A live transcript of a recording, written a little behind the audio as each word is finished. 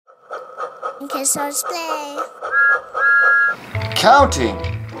Okay, so let's play. Counting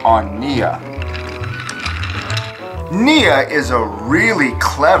on Nia. Nia is a really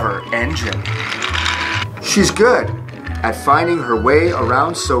clever engine. She's good at finding her way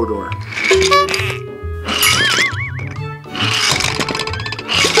around Sodor.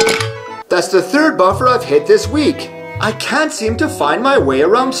 That's the third buffer I've hit this week. I can't seem to find my way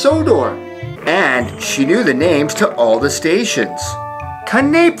around Sodor. And she knew the names to all the stations.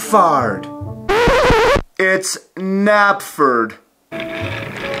 Kneepvaart. It's Knapford.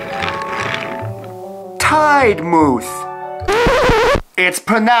 Tidemouth. It's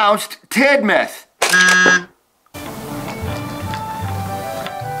pronounced Tidmouth.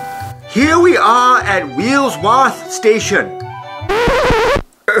 Here we are at Wheelsworth Station.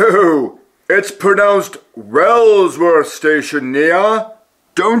 Oh, it's pronounced Wellsworth Station, Nia.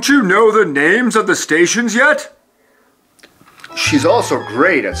 Don't you know the names of the stations yet? She's also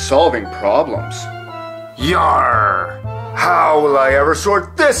great at solving problems. Yarr! How will I ever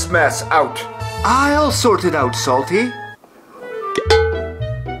sort this mess out? I'll sort it out, Salty.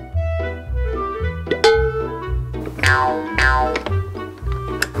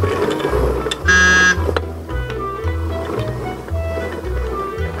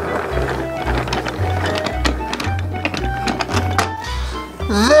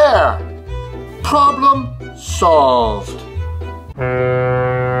 There! Problem solved.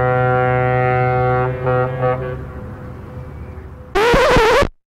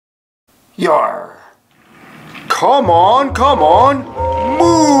 Yarr! Come on,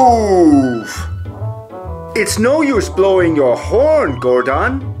 move! It's no use blowing your horn,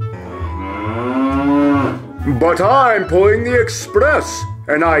 Gordon. But I'm pulling the express,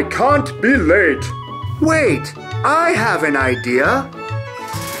 and I can't be late. Wait, I have an idea.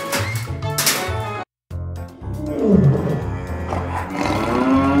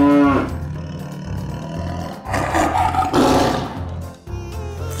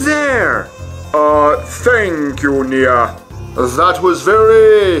 There! Thank you, Nia. That was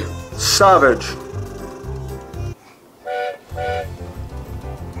very savage.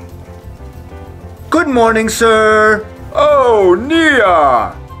 Good morning, sir. Oh,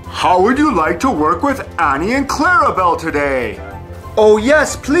 Nia! How would you like to work with Annie and Clarabelle today? Oh,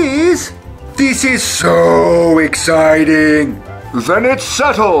 yes, please. This is so exciting. Then it's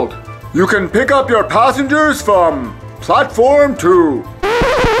settled. You can pick up your passengers from Platform 2.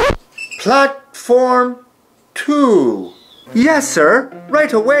 Platform 2. Yes, sir.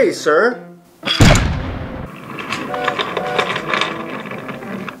 Right away, sir.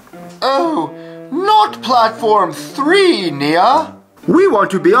 Oh, not Platform 3, Nia. We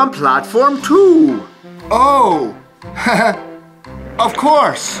want to be on Platform 2. Oh, of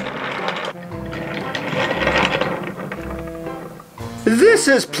course. This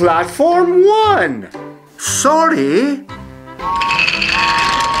is Platform 1. Sorry.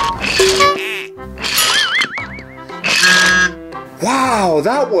 Wow,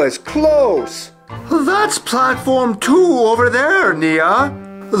 that was close. That's Platform 2 over there, Nia.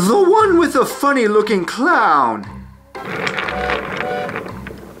 The one with the funny-looking clown.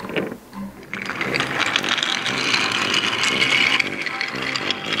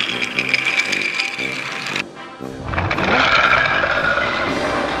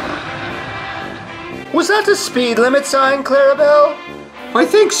 Was that the speed limit sign, Clarabelle? I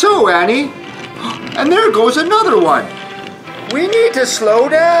think so, Annie. And there goes another one. We need to slow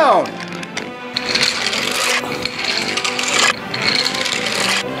down.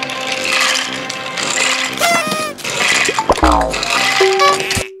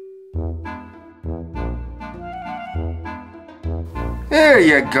 There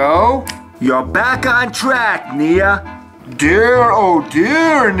you go. You're back on track, Nia. Dear, oh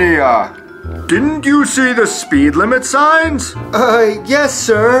dear, Nia. Didn't you see the speed limit signs? Yes,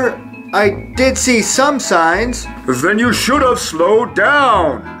 sir. I did see some signs. Then you should have slowed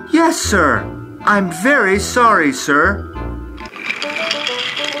down. Yes, sir. I'm very sorry, sir.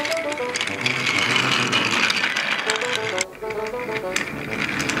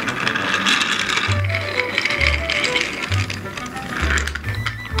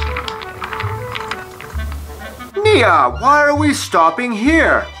 Nia, why are we stopping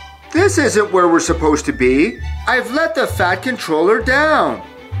here? This isn't where we're supposed to be. I've let the fat controller down.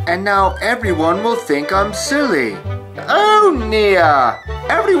 And now everyone will think I'm silly. Oh, Nia!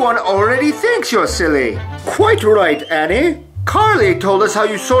 Everyone already thinks you're silly. Quite right, Annie. Carly told us how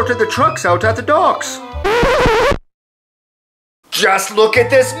you sorted the trucks out at the docks. Just look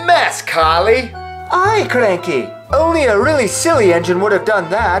at this mess, Carly. Aye, Cranky. Only a really silly engine would have done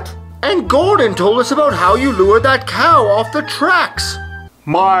that. And Gordon told us about how you lured that cow off the tracks.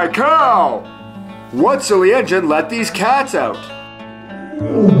 My cow! What silly engine let these cats out?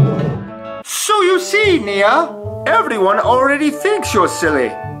 So you see, Nia, everyone already thinks you're silly.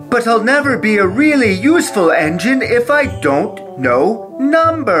 But I'll never be a really useful engine if I don't know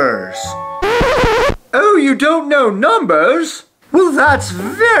numbers. Oh, you don't know numbers? Well, that's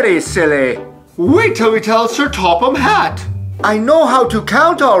very silly. Wait till we tell Sir Topham Hatt. I know how to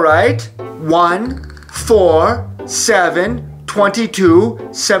count all right. 1, 4, 7, 22,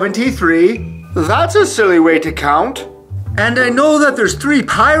 73. That's a silly way to count. And I know that there's 3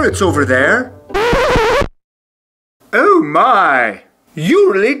 pirates over there. Oh my!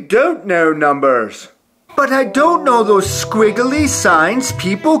 You really don't know numbers. But I don't know those squiggly signs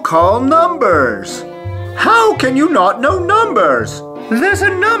people call numbers. How can you not know numbers? There's a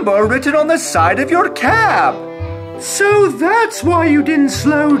number written on the side of your cab. So that's why you didn't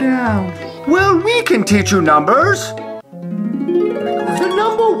slow down. Well, we can teach you numbers. The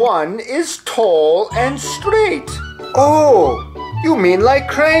number 1 is tall and straight. Oh, you mean like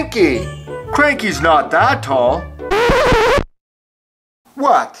Cranky. Cranky's not that tall.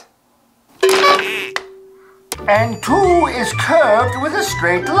 What? And 2 is curved with a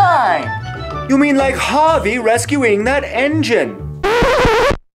straight line. You mean like Harvey rescuing that engine?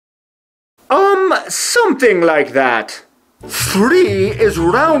 Something like that. 3 is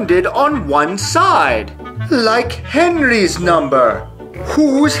rounded on one side, like Henry's number.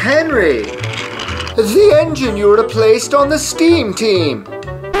 Who's Henry? The engine you replaced on the steam team.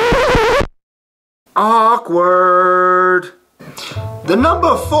 Awkward. The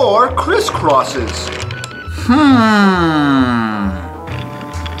number 4 crisscrosses.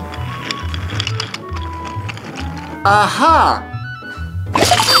 Aha!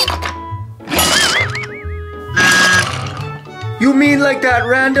 You mean like that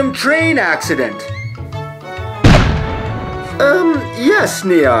random train accident? Yes,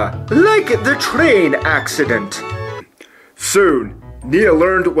 Nia. Like the train accident. Soon, Nia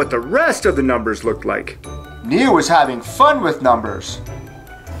learned what the rest of the numbers looked like. Nia was having fun with numbers.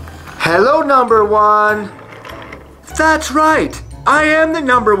 Hello, number 1. That's right. I am the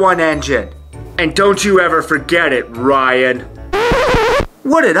number 1 engine. And don't you ever forget it, Ryan.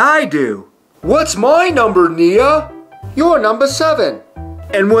 What did I do? What's my number, Nia? You're number 7.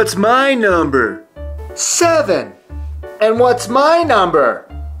 And what's my number? 7. And what's my number?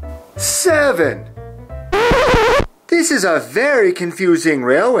 7. This is a very confusing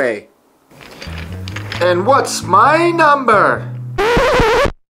railway. And what's my number?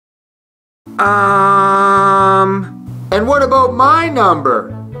 And what about my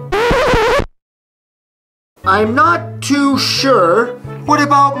number? I'm not too sure. What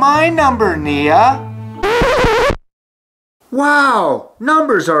about my number, Nia? Wow,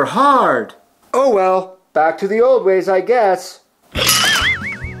 numbers are hard. Oh well, back to the old ways, I guess.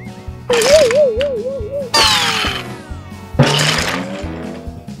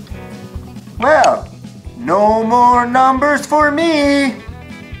 Well, no more numbers for me.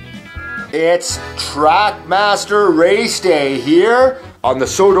 It's Trackmaster Race Day here on the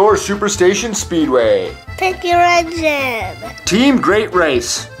Sõbrad Superstation Speedway. Pick your engine. Team Great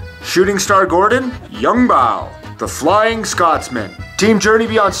Race. Shooting Star Gordon, Young Bao. The Flying Scotsman. Team Journey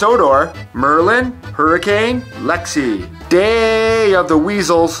Beyond Sodor, Merlin, Hurricane, Lexi. Day of the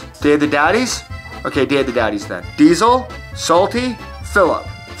Weasels. Day of the Daddies? Okay, Day of the Daddies then. Diesel, Salty, Philip.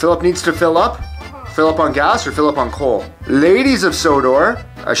 Philip needs to fill up. Fill up on gas or fill up on coal. Ladies of Sodor,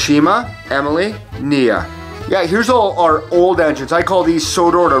 Ashima, Emily, Nia. Yeah, here's all our old engines. I call these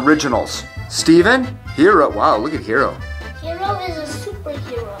Sodor originals. Steven, Hero. Wow, look at Hero. Hero is a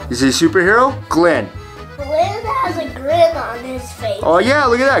superhero. Is he a superhero? Glenn. Glenn has a grin on his face. Oh yeah,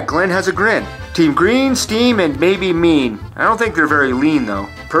 look at that. Glenn has a grin. Team Green, Steam, and maybe Mean. I don't think they're very lean though.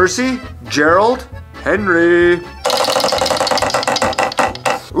 Percy, Gerald, Henry.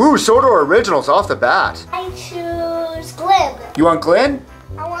 Ooh, Sodor originals off the bat. I choose Glenn. You want Glenn?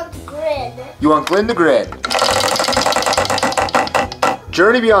 I want the grid. You want Glenn the Grid.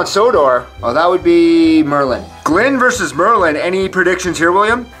 Journey Beyond Sodor. Oh, that would be Merlin. Glenn versus Merlin. Any predictions here,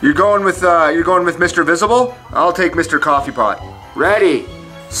 William? You're going with Mr. Visible? I'll take Mr. Coffee Pot. Ready,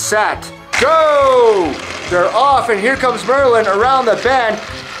 set, go! They're off, and here comes Merlin around the bend.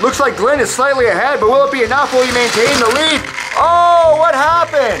 Looks like Glenn is slightly ahead, but will it be enough? Will he maintain the lead? Oh, what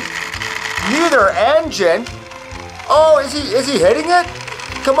happened? Neither engine. Oh, is he hitting it?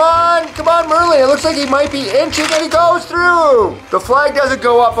 Come on, Merlin. It looks like he might be inching and he goes through. The flag doesn't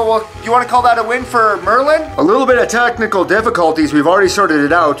go up, but well, you want to call that a win for Merlin? A little bit of technical difficulties. We've already sorted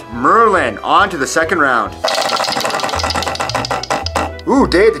it out. Merlin on to the second round. Ooh,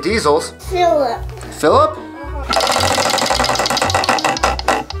 Day of the Diesels. Philip. Philip?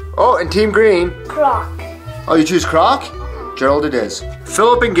 and Team Green? Croc. Oh, you choose Croc? Gerald it is.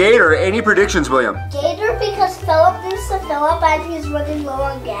 Philip and Gator, any predictions, William? Gator because Philip needs to fill up and he's running low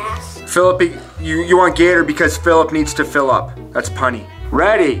on gas. Philip, you want Gator because Philip needs to fill up. That's punny.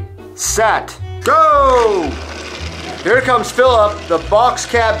 Ready, set, go! Here comes Philip, the box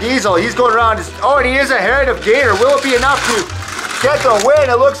cab diesel. He's going around. Oh, and he is ahead of Gator. Will it be enough to get the win?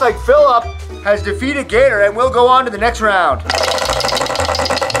 It looks like Philip has defeated Gator and we'll go on to the next round.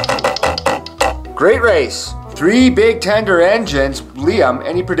 Great race. 3 big tender engines. Liam,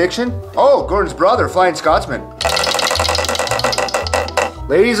 any prediction? Oh, Gordon's brother, Flying Scotsman.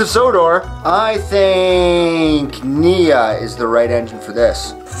 Ladies of Sodor, I think Nia is the right engine for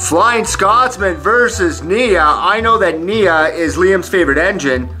this. Flying Scotsman versus Nia. I know that Nia is Liam's favorite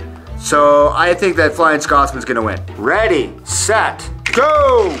engine, so I think that Flying Scotsman's gonna win. Ready, set,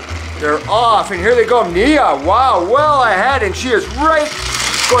 go! They're off, and here they go. Nia, wow, well ahead, and she is right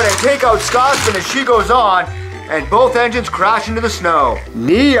going to take out Scotsman as she goes on, and both engines crash into the snow.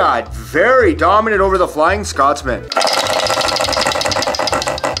 Nia, very dominant over the Flying Scotsman.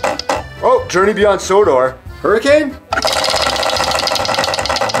 Oh, Journey Beyond Sodor. Hurricane?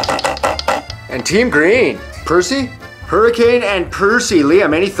 And Team Green. Percy? Hurricane and Percy.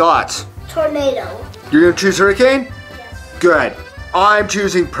 Liam, any thoughts? Tornado. You're gonna choose Hurricane? Yes. Good. I'm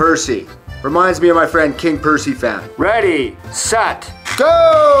choosing Percy. Reminds me of my friend King Percy fan. Ready, set,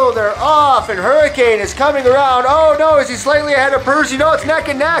 go! They're off and Hurricane is coming around. Oh no, is he slightly ahead of Percy? No, it's neck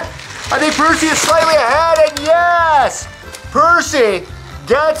and neck. I think Percy is slightly ahead and yes! Percy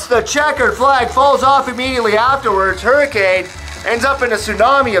gets the checkered flag, falls off immediately afterwards. Hurricane ends up in a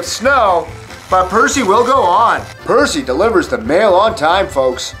tsunami of snow, but Percy will go on. Percy delivers the mail on time,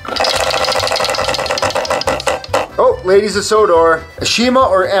 folks. Oh, ladies of Sodor, Ashima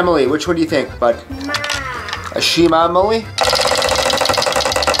or Emily? Which one do you think, bud? Ashima, Emily?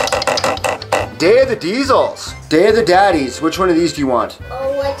 Day of the Diesels. Day of the Daddies. Which one of these do you want?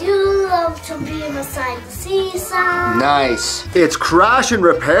 Oh, I do love to be beside the seaside. Nice. It's Crash and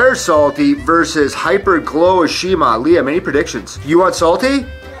Repair Salty versus Hyper Glow Ashima. Liam, any predictions? You want Salty?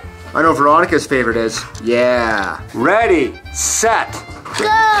 I know Veronica's favorite is. Yeah. Ready, set,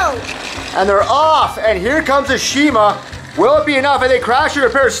 Go! and they're off. And here comes Ashima. Will it be enough? I think Crash and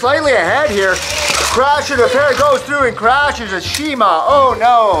Repair slightly ahead here. Crash and Repair goes through and crashes Ashima. Oh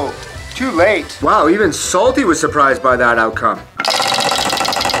no. Too late. Wow, even Salty was surprised by that outcome.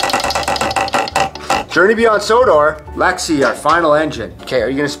 Journey Beyond Sodor. Lexi, our final engine. Okay, are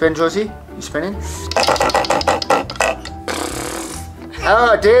you gonna spin, Josie? You spinning?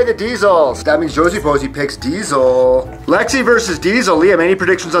 Ah, Day of the Diesels. That means Josie Posey picks Diesel. Lexi versus Diesel. Liam, any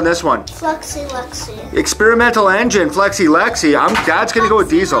predictions on this one? Flexi Lexi. Experimental engine, Flexi Lexi. Dad's gonna go with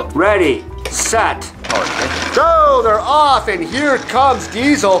Diesel. Ready, set, go! They're off, and here comes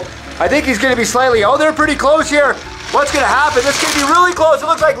Diesel. I think he's gonna be slightly, oh, they're pretty close here. What's gonna happen? This could be really close. It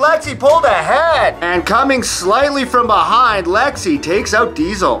looks like Lexi pulled ahead. And coming slightly from behind, Lexi takes out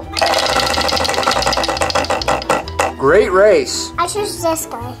Diesel. Great race. I choose this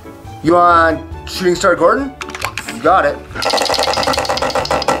guy. You want Shooting Star Gordon? You got it.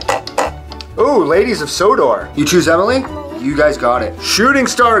 Ooh, Ladies of Sodor. You choose Emily? You guys got it. Shooting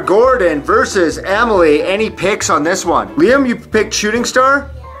Star Gordon versus Emily. Any picks on this one? Liam, you picked Shooting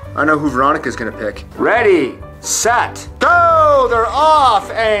Star? I know who Veronica's gonna pick. Ready, set, go! They're off,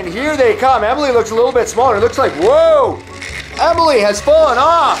 and here they come. Emily looks a little bit smaller. It looks like, whoa! Emily has fallen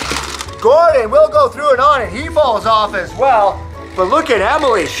off. Gordon will go through and on, and he falls off as well. But look at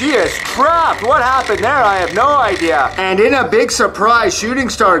Emily, she is trapped. What happened there? I have no idea. And in a big surprise, Shooting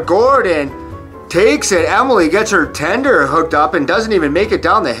Star Gordon takes it. Emily gets her tender hooked up and doesn't even make it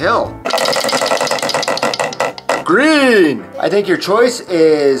down the hill. Green. I think your choice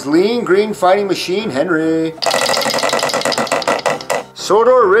is Lean Green Fighting Machine, Henry.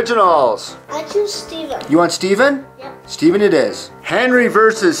 Sodor Originals. I choose Steven. You want Steven? Yep. Steven it is. Henry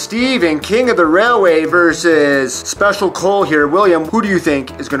versus Steven, King of the Railway versus Special Cole here. William, who do you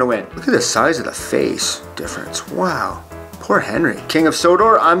think is gonna win? Look at the size of the face difference. Wow. Poor Henry. King of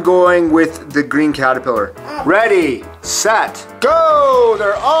Sodor, I'm going with the green caterpillar. Ready, set, go!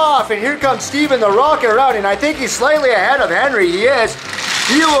 They're off, and here comes Steven the rocket around, and I think he's slightly ahead of Henry. He is.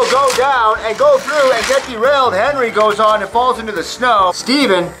 He will go down and go through and get derailed. Henry goes on and falls into the snow.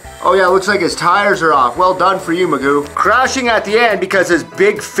 Steven, oh yeah, looks like his tires are off. Well done for you, Magoo. Crashing at the end because his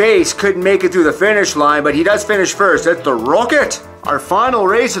big face couldn't make it through the finish line, but he does finish first. That's the rocket. Our final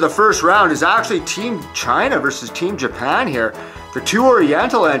race of the first round is actually Team China versus Team Japan here. The two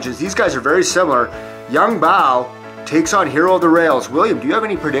Oriental engines, these guys are very similar. Young Bao takes on Hero of the Rails. William, do you have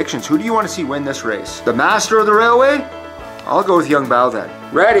any predictions? Who do you want to see win this race? The Master of the Railway I'll go with Young Bao then.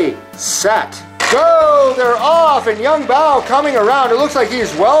 Ready, set, go! They're off, and Young Bao coming around. It looks like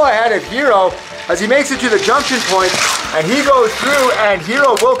he's well ahead of Hero as he makes it to the junction point, and he goes through, and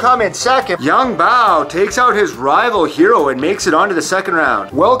Hero will come in second. Young Bao takes out his rival Hero and makes it onto the second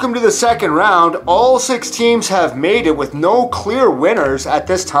round. Welcome to the second round. All 6 teams have made it with no clear winners at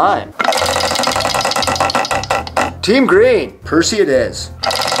this time. Team Green, Percy it is.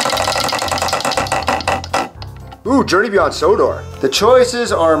 Ooh, Journey Beyond Sodor. The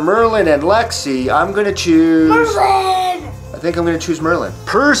choices are Merlin and Lexi. I'm gonna choose... Merlin! I think I'm gonna choose Merlin.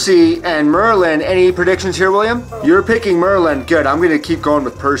 Percy and Merlin. Any predictions here, William? You're picking Merlin. Good, I'm gonna keep going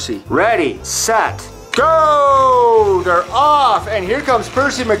with Percy. Ready, set, go! They're off, and here comes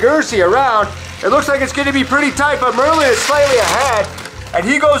Percy McGursey around. It looks like it's gonna be pretty tight, but Merlin is slightly ahead. And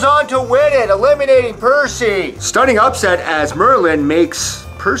he goes on to win it, eliminating Percy. Stunning upset as Merlin makes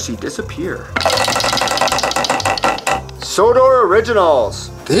Percy disappear. Sodor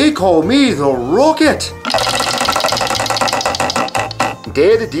Originals. They call me the Rocket.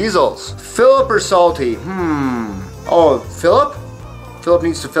 Day of the Diesels. Philip or Salty? Oh, Philip? Philip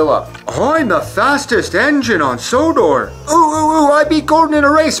needs to fill up. I'm the fastest engine on Sodor. Ooh, I beat Gordon in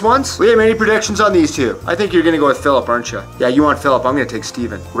a race once. Liam, any predictions on these two? I think you're gonna go with Philip, aren't you? Yeah, you want Philip. I'm gonna take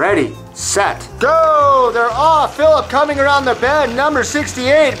Steven. Ready, set, go! They're off. Philip coming around the bend, number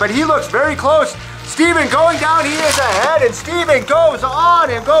 68, but he looks very close. Steven going down, he is ahead, and Steven goes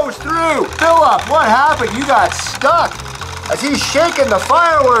on and goes through. Philip, what happened? You got stuck as he's shaking the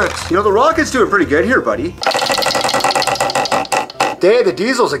fireworks. You know, the Rocket's doing pretty good here, buddy. Day of the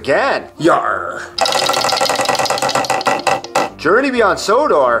Diesels again. Yarr. Journey Beyond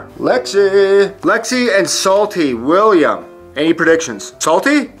Sodor. Lexi and Salty. William. Any predictions?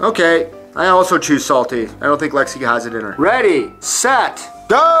 Salty? Okay. I also choose Salty. I don't think Lexi has it in her. Ready, set,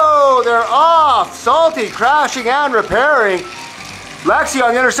 go! They're off. Salty crashing and repairing. Lexi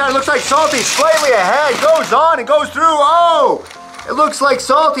on the other side. Looks like Salty slightly ahead. Goes on and goes through. Oh! It looks like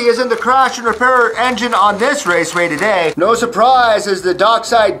Salty is in the crash and repair engine on this raceway today. No surprise as the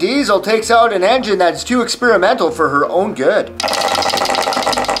Dockside Diesel takes out an engine that's too experimental for her own good.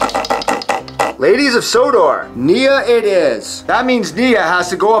 Ladies of Sodor, Nia it is. That means Nia has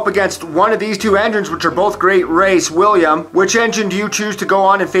to go up against one of these two engines, which are both great race. William, which engine do you choose to go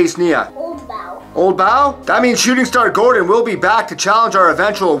on and face Nia? Old Bao. Old Bao? That means Shooting Star Gordon will be back to challenge our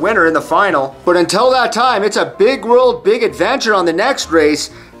eventual winner in the final. But until that time, it's a big world, big adventure on the next race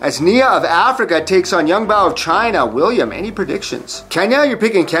as Nia of Africa takes on Young Bao of China. William, any predictions? Kenya? You're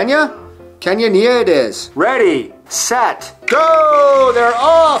picking Kenya? Kenya, Nia it is. Ready, set, go! They're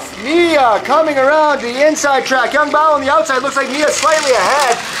off. Nia coming around the inside track. Young Bao on the outside. Looks like Nia slightly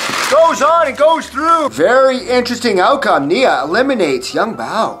ahead. Goes on and goes through. Very interesting outcome. Nia eliminates Young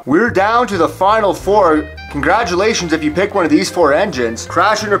Bao. We're down to the final 4. Congratulations if you pick one of these 4 engines.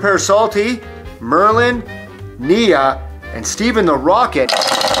 Crash and Repair Salty, Merlin, Nia, and Steven the Rocket.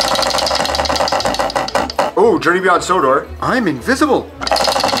 Oh, Journey Beyond Sodor. I'm invisible.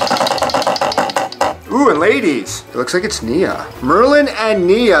 Ooh, and ladies, it looks like it's Nia. Merlin and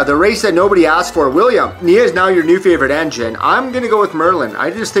Nia, the race that nobody asked for. William, Nia is now your new favorite engine. I'm gonna go with Merlin.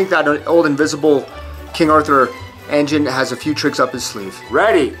 I just think that old invisible King Arthur engine has a few tricks up his sleeve.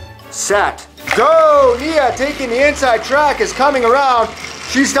 Ready, set, go! Nia taking the inside track is coming around.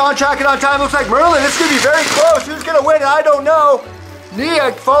 She's on track and on time. Looks like Merlin. This is gonna be very close. Who's gonna win? I don't know.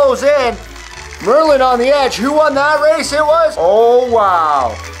 Nia follows in. Merlin on the edge. Who won that race? It was? Oh,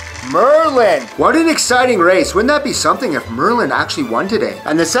 wow. Merlin. What an exciting race. Wouldn't that be something if Merlin actually won today?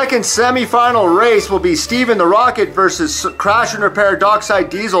 And the second semi-final race will be Steven the Rocket versus Crash and Repair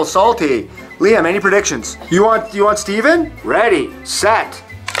Dockside Diesel Salty. Liam, any predictions? You want Steven? Ready, set,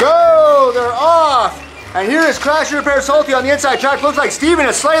 go! They're off! And here is Crash and Repair Salty on the inside track. Looks like Steven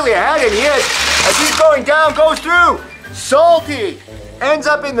is slightly ahead, and he is. As he's going down, goes through. Salty ends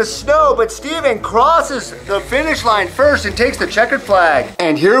up in the snow, but Steven crosses the finish line first and takes the checkered flag.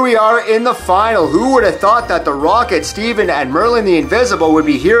 And here we are in the final. Who would have thought that the Rocket, Steven, and Merlin the Invisible would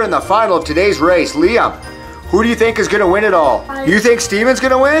be here in the final of today's race? Liam, who do you think is going to win it all? You think Steven's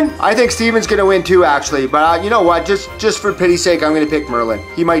going to win? I think Steven's going to win too, actually. But you know what? Just for pity's sake, I'm going to pick Merlin.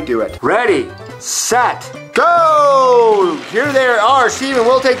 He might do it. Ready, set, go! Here they are. Steven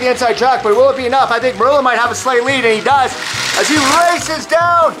will take the inside track, but will it be enough? I think Merlin might have a slight lead, and he does. As he races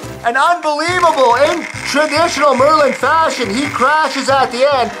down, an unbelievable, in traditional Merlin fashion, he crashes at the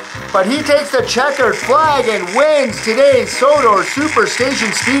end, but he takes the checkered flag and wins today's Sodor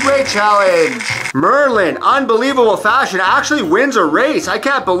Superstation Speedway Challenge. Merlin, unbelievable fashion, actually wins a race. I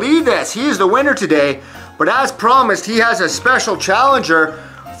can't believe this. He is the winner today, but as promised, he has a special challenger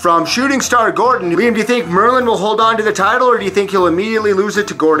from Shooting Star Gordon. Liam, do you think Merlin will hold on to the title, or do you think he'll immediately lose it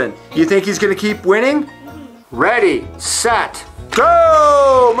to Gordon? You think he's gonna keep winning? Ready, set,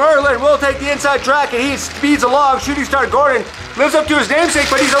 go! Merlin will take the inside track and he speeds along. Shooting Star Gordon lives up to his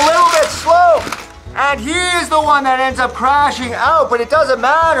namesake, but he's a little bit slow. And he is the one that ends up crashing out, but it doesn't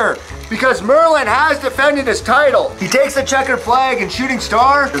matter because Merlin has defended his title. He takes the checkered flag and Shooting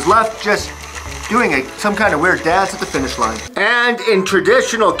Star is left just doing some kind of weird dance at the finish line. And in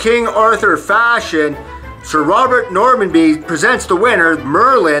traditional King Arthur fashion, Sir Robert Normanby presents the winner,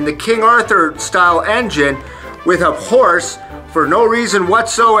 Merlin, the King Arthur style engine, with a horse for no reason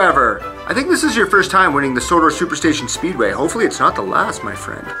whatsoever. I think this is your first time winning the Sõbrad Superstation Speedway. Hopefully it's not the last, my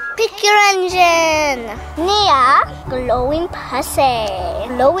friend. Pick your engine. Nia, glowing pussy.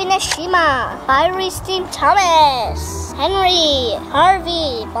 Glowing Ashima. Fiery steam Thomas. Henry,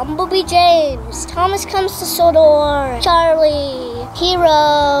 Harvey, Bumblebee James. Thomas comes to Sodor. Charlie,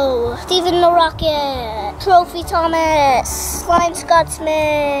 Hero, Stephen the Rocket. Trophy Thomas. Flying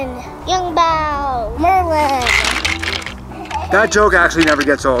Scotsman. Young Bow. Merlin. That joke actually never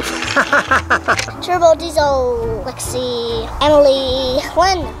gets old. Turbo Diesel, Lexi, Emily,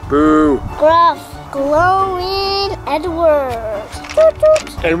 Glenn, Boo. Gruff, Glowing Edward. Toot,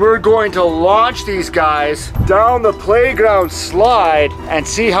 toot. And we're going to launch these guys down the playground slide and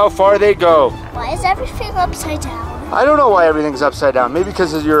see how far they go. Why is everything upside down? I don't know why everything's upside down. Maybe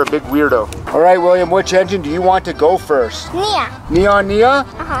because you're a big weirdo. All right, William, which engine do you want to go first? Nia. Neon Nia?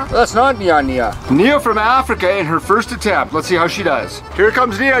 Uh-huh. That's not Neon Nia. Nia from Africa in her first attempt. Let's see how she does. Here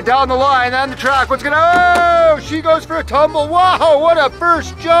comes Nia down the line and the track. What's gonna, oh, she goes for a tumble. Wow, what a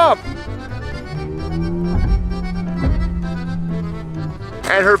first jump.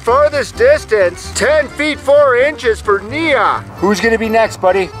 And her farthest distance, 10 feet 4 inches for Nia. Who's gonna be next,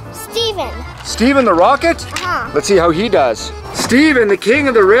 buddy? Steven. Steven the Rocket? Uh-huh. Let's see how he does. Steven, the king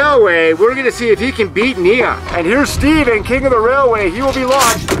of the railway, we're gonna see if he can beat Nia. And here's Steven, king of the railway, he will be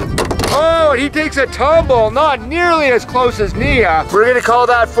launched. Oh, and he takes a tumble, not nearly as close as Nia. We're gonna call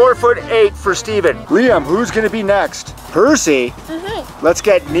that 4'8" for Steven. Liam, who's gonna be next? Percy? Mm-hmm. Let's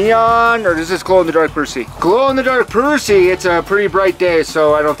get Neon, or does this glow in the dark Percy? Glow in the dark Percy, it's a pretty bright day,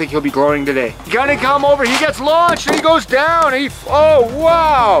 so I don't think he'll be glowing today. Gonna come over, he gets launched, and he goes down, and oh,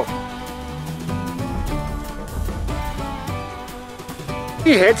 wow!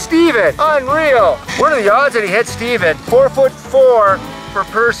 He hit Steven, unreal. What are the odds that he hit Steven? 4'4" for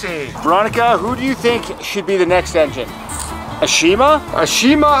Percy. Veronica, who do you think should be the next engine? Ashima?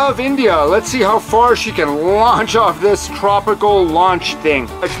 Ashima of India. Let's see how far she can launch off this tropical launch thing.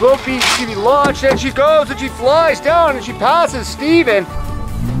 She'll be launched and she goes and she flies down and she passes Steven.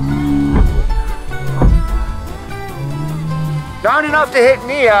 Not enough to hit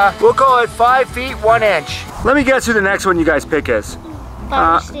Nia. We'll call it 5 feet 1 inch. Let me guess who the next one you guys pick is.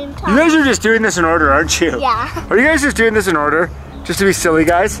 You guys are just doing this in order, aren't you? Yeah. Are you guys just doing this in order? Just to be silly,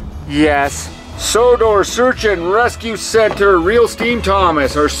 guys? Yes. Sodor Search and Rescue Center, Real Steam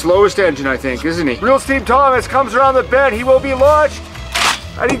Thomas, our slowest engine, I think, isn't he? Real Steam Thomas comes around the bend, he will be launched,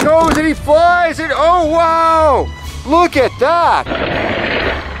 and he goes and he flies, and oh wow! Look at that!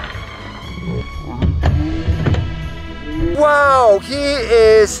 Wow, he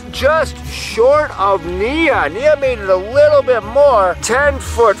is just short of Nia. Nia made it a little bit more,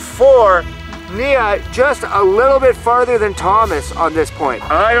 10'4". Nia just a little bit farther than Thomas on this point.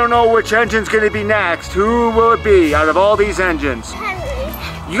 I don't know which engine's gonna be next. Who will it be out of all these engines?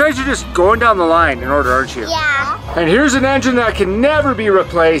 Henry. You guys are just going down the line in order, aren't you? Yeah. And here's an engine that can never be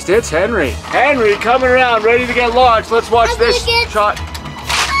replaced. It's Henry. Henry coming around, ready to get launched. Let's watch this shot.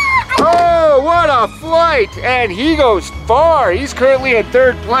 Oh, what a flight! And he goes far. He's currently in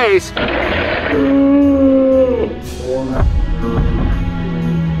 3rd place.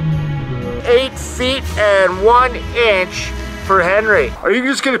 8 feet and 1 inch for Henry. Are you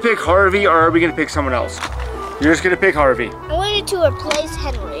just gonna pick Harvey or are we gonna pick someone else? You're just gonna pick Harvey. I wanted to replace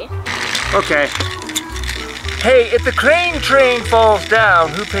Henry. Okay. Hey, if the crane train falls down,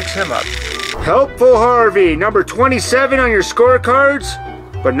 who picks him up? Helpful Harvey, number 27 on your scorecards,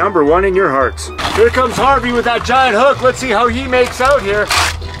 but number 1 in your hearts. Here comes Harvey with that giant hook. Let's see how he makes out here.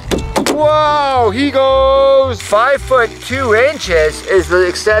 Whoa, he goes 5 foot 2 inches is the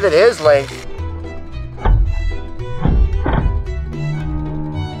extent of his length.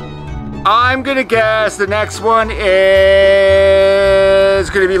 I'm gonna guess the next one is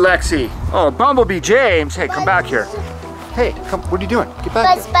gonna be Lexi. Oh, Bumblebee James. Hey, come back here. Hey, come, what are you doing? Get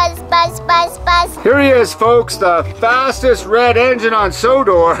back Buzz, here. buzz, buzz, buzz, buzz. Here he is, folks, the fastest red engine on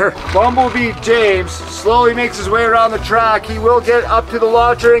Sodor. Bumblebee James slowly makes his way around the track. He will get up to the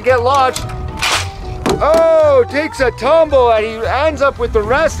launcher and get launched. Oh, takes a tumble and he ends up with the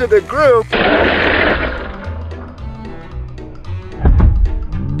rest of the group.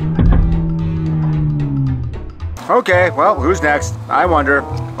 Okay, well, who's next? I wonder.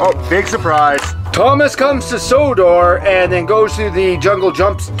 Oh, big surprise. Thomas comes to Sodor and then goes through the jungle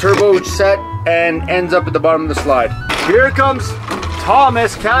jumps turbo set and ends up at the bottom of the slide. Here comes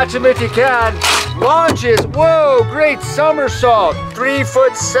Thomas, catch him if you can. Launches, whoa, great somersault.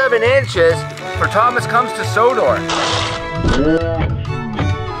 3'7" for Thomas comes to Sodor.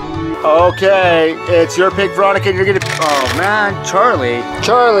 Okay, it's your pick, Veronica, and you're gonna, oh man, Charlie,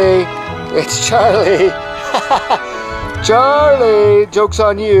 it's Charlie. Charlie, joke's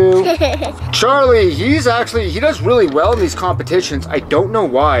on you. Charlie, he does really well in these competitions. I don't know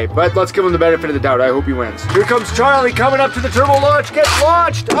why, but let's give him the benefit of the doubt. I hope he wins. Here comes Charlie coming up to the turbo launch, gets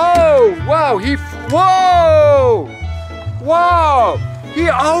launched. Oh, wow, whoa. He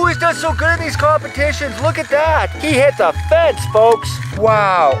always does so good in these competitions. Look at that. He hit the fence, folks.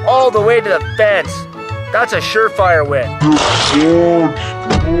 Wow, all the way to the fence. That's a surefire win.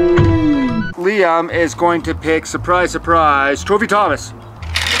 Liam is going to pick, surprise, surprise, Trophy Thomas.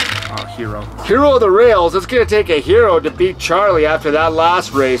 Oh, hero. Hero of the rails. It's going to take a hero to beat Charlie after that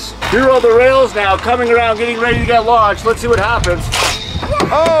last race. Hero of the rails now coming around, getting ready to get launched. Let's see what happens.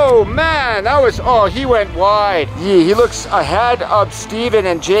 Oh, man, he went wide. He looks ahead of Steven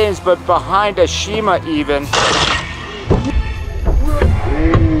and James, but behind Ashima even.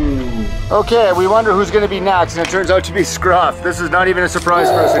 Okay, we wonder who's going to be next, and it turns out to be Scruff. This is not even a surprise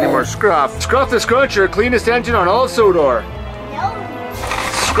for us anymore. Scruff. Scruff the Scruncher, cleanest engine on all Sodor.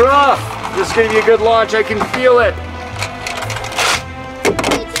 Scruff! This is going to be a good launch, I can feel it.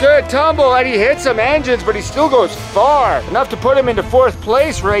 Good tumble, and he hit some engines, but he still goes far. Enough to put him into 4th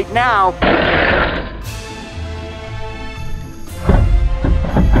place right now.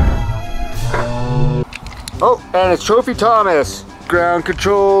 Oh, and it's Trophy Thomas. Ground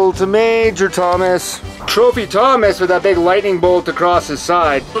control to Major Thomas. Trophy Thomas with that big lightning bolt across his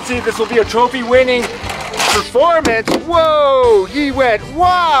side. Let's see if this will be a trophy winning performance. Whoa, he went,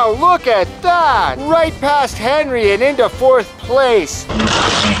 wow, look at that. Right past Henry and into 4th place.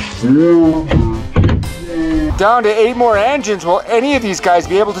 Down to 8 more engines. Will any of these guys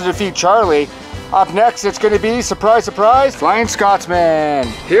be able to defeat Charlie? Up next, it's going to be, surprise, surprise, Flying Scotsman.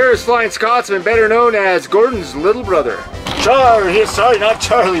 Here's Flying Scotsman, better known as Gordon's little brother.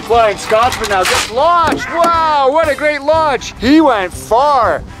 Flying Scotsman now gets launched. Wow, what a great launch. He went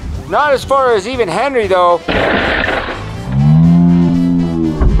far. Not as far as even Henry, though.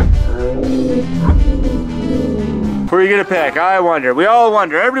 Who are you going to pick? I wonder. We all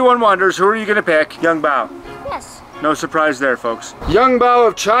wonder. Everyone wonders. Who are you going to pick? Young Bao. Yes. No surprise there, folks. Young Bao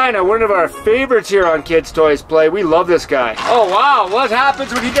of China, one of our favorites here on Kids Toys Play. We love this guy. Oh, wow. What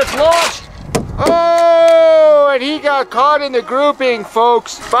happens when he gets launched? Oh, and he got caught in the grouping,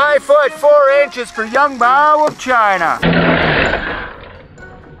 folks. 5'4" for Young Bao of China.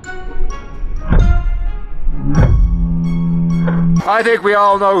 I think we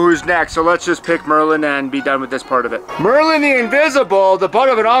all know who's next, so let's just pick Merlin and be done with this part of it. Merlin the Invisible, the butt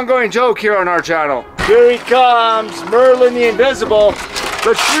of an ongoing joke here on our channel. Here he comes, Merlin the Invisible.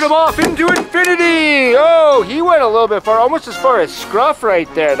 Let's shoot him off into infinity! Oh, he went a little bit far, almost as far as Scruff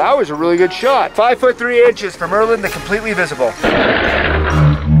right there. That was a really good shot. 5'3" for Merlin the Completely Visible.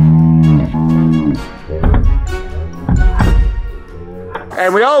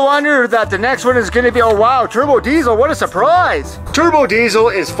 And we all wonder that the next one is going to be, oh wow, Turbo Diesel, what a surprise! Turbo Diesel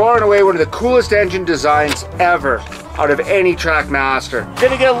is far and away one of the coolest engine designs ever out of any Trackmaster.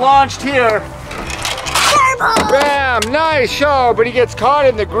 Gonna get launched here. Turbo! Bam, nice show, but he gets caught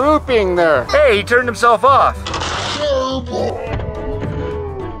in the grouping there. Hey, he turned himself off. Turbo.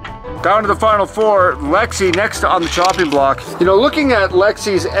 Down to the final 4, Lexi next on the chopping block. You know, looking at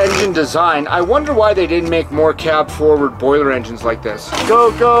Lexi's engine design, I wonder why they didn't make more cab forward boiler engines like this. Go,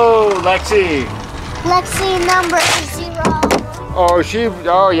 go, Lexi. Lexi number 0. Oh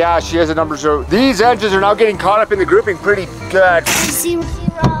yeah, she has a number 0. These engines are now getting caught up in the grouping pretty good. 0.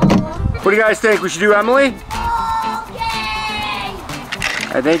 What do you guys think? We should do Emily?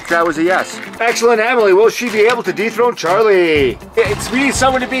 I think that was a yes. Excellent, Emily. Will she be able to dethrone Charlie? We need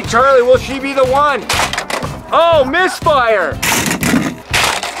someone to beat Charlie. Will she be the one? Oh, misfire.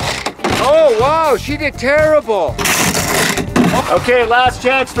 Oh, wow. She did terrible. Okay, last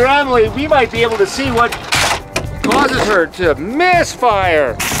chance for Emily. We might be able to see what causes her to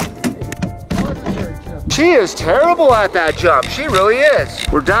misfire. She is terrible at that jump. She really is.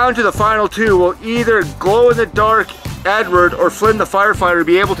 We're down to the final 2. We'll either glow-in-the-dark Edward or Flynn the firefighter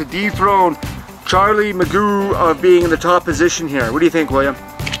be able to dethrone Charlie Magoo of being in the top position here. What do you think, William?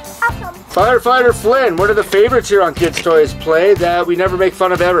 Awesome. Firefighter Flynn, one of the favorites here on Kids Toys Play that we never make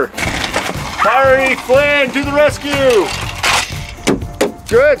fun of ever. Fiery Flynn to the rescue!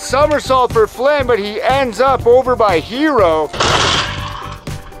 Good somersault for Flynn, but he ends up over by Hero.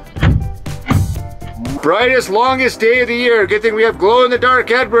 Brightest, longest day of the year. Good thing we have glow-in-the-dark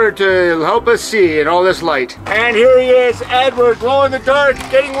Edward to help us see in all this light. And here he is, Edward, glow-in-the-dark,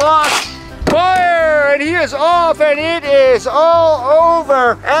 getting lost. Fire! And he is off, and it is all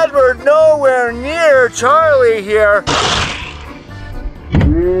over. Edward nowhere near Charlie here.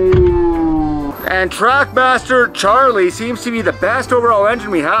 And Trackmaster Charlie seems to be the best overall engine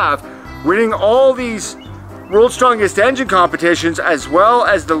we have, winning all these World's Strongest Engine competitions as well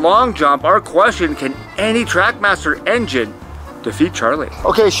as the long jump. Our question, can any Trackmaster engine defeat Charlie?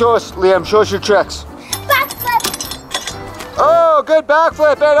 Okay, show us, Liam, show us your tricks. Backflip. Oh, good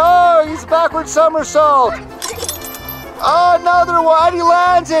backflip, and oh, he's backward somersault. Another one, he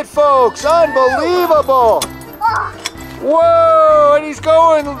lands it, folks, unbelievable. Whoa, and he's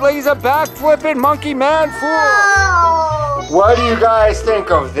going, he's a backflipping monkey man fool. Whoa. What do you guys think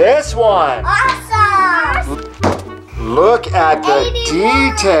of this one? Awesome. Look at the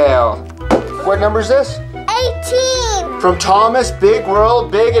 81. detail. What number is this? 18. From Thomas Big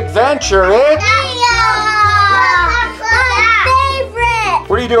World Big Adventure, it's... My favorite.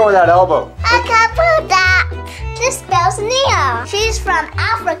 What are you doing with that elbow? I can put that. This spells Nia. She's from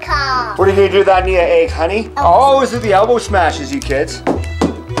Africa. What are you going to do with that Nia egg, honey? Always do the elbow smashes, you kids.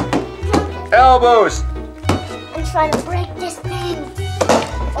 Elbows. I'm trying to break this thing.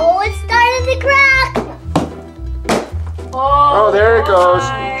 Oh, it's starting to crack. Oh, there it goes.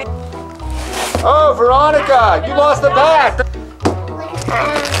 Oh, Veronica, you lost the bat.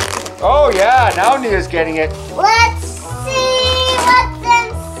 Oh, yeah, now Nia's getting it. Let's see what's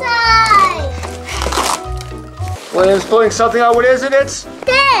inside. William's pulling something out. What is it? It's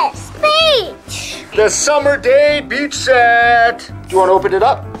This beach. the Summer Day Beach Set. Do you want to open it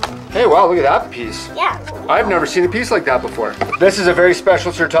up? Hey, wow, look at that piece. Yeah. I've never seen a piece like that before. This is a very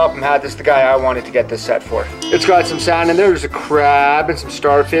special Sir Topham hat. This is the guy I wanted to get this set for. It's got some sand in there. There's a crab and some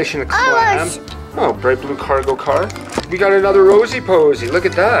starfish and a clam. Oh, bright blue cargo car. We got another Rosie Posy. Look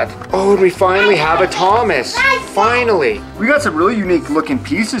at that. Oh, and we finally have a Thomas. Finally. We got some really unique looking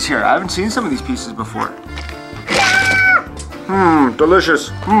pieces here. I haven't seen some of these pieces before.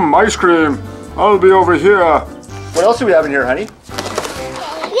 Delicious. Ice cream. I'll be over here. What else do we have in here, honey?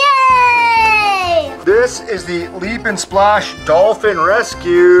 Yay! This is the Leap and Splash Dolphin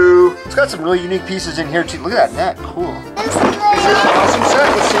Rescue. It's got some really unique pieces in here too. Look at that net. Cool. This This is an awesome set.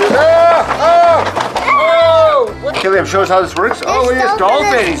 Let's see it. Oh! What? Killiam, show us how this works. Oh, look at this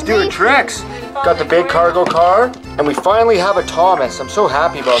dolphin. He's doing tricks. Got the big cargo car. And we finally have a Thomas. I'm so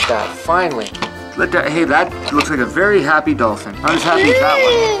happy about that. Finally. Hey, that looks like a very happy dolphin. I'm just happy with that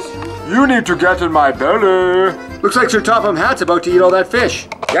one. You need to get in my belly. Looks like Sir Topham Hat's about to eat all that fish.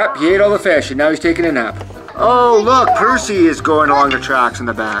 Yep, he ate all the fish and now he's taking a nap. Oh, look, Percy is going along the tracks in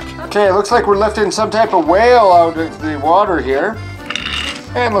the back. Okay, it looks like we're lifting some type of whale out of the water here.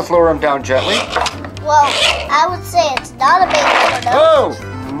 And let's lower him down gently. Well, I would say it's not a big one. Oh!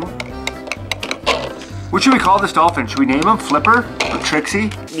 What should we call this dolphin? Should we name him Flipper or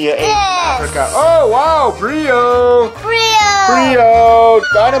Trixie? Yeah, Yes. Africa. Oh, wow, Brio! Brio. Brio!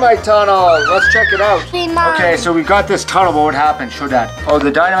 Dynamite tunnel! Let's check it out. Be mine. Okay, so we've got this tunnel, but what happened? Show Dad. Oh,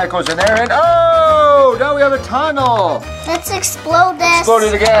 the dynamite goes in there and oh! Now we have a tunnel! Let's explode this. Explode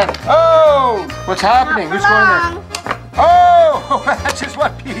it again. Oh! What's happening? Who's going in there? Oh! That's just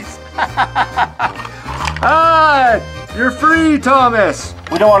one piece. Ah! You're free, Thomas!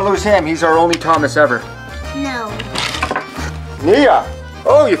 We don't want to lose him. He's our only Thomas ever. No. Nia!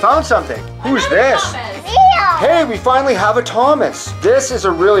 Oh, you found something. Who's this? Nia. Hey, we finally have a Thomas. This is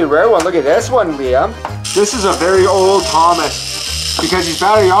a really rare one. Look at this one, Liam. This is a very old Thomas because he's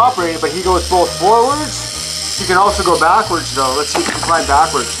battery operated, but he goes both forwards. He can also go backwards, though. Let's see if he can climb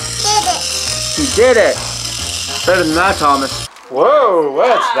backwards. Did it. He did it. Better than that, Thomas. Whoa,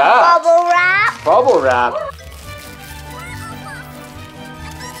 what's that? Bubble wrap. Bubble wrap.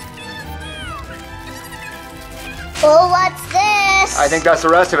 Oh, what's this? I think that's the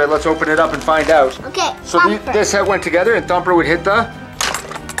rest of it. Let's open it up and find out. Okay. So this head went together and Thumper would hit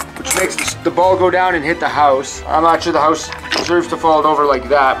which makes the ball go down and hit the house. I'm not sure the house deserves to fall over like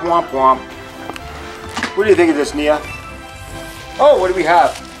that. Womp womp. What do you think of this, Nia? Oh, what do we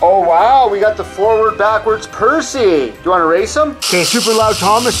have? Oh wow, we got the forward backwards Percy. Do you want to race him? Okay, super loud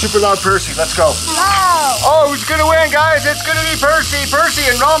Thomas, super loud Percy. Let's go. No. Oh, who's gonna win, guys? It's gonna be Percy. Percy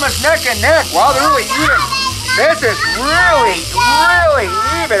and Roma's neck and neck. Wow, they're really even. This is really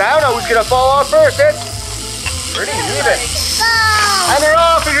even. I don't know who's gonna fall off first. It's pretty even. Go. And they're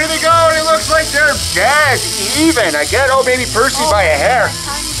off, and here they go, and it looks like they're dead, even. Again, oh, maybe Percy by a hair.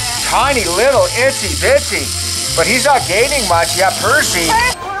 Tiny little itsy bitsy. But he's not gaining much. Yeah, Percy.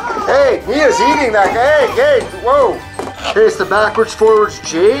 Hey, he is eating that. Hey, whoa. Hey, it's the backwards forwards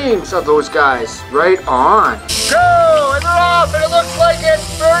James of those guys. Right on. Go, and they're off, and it looks like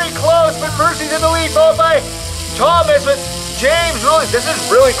it's very close, but Percy's in the lead, followed by Thomas with James. Really, this is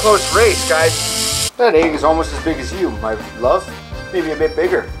really close race, guys. That egg is almost as big as you, my love. Maybe a bit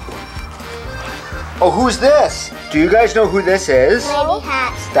bigger. Oh, who's this? Do you guys know who this is? Lady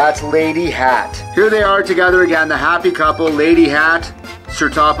Hat. That's Lady Hat. Here they are together again, the happy couple, Lady Hat, Sir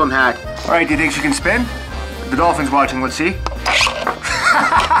Topham Hat. All right, do you think she can spin? The dolphin's watching, let's see.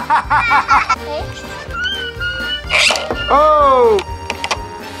 Oh!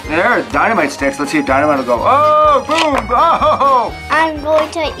 There, dynamite sticks. Let's see if dynamite will go. Oh, boom! Oh! I'm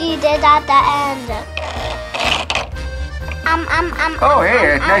going to eat it at the end. Oh,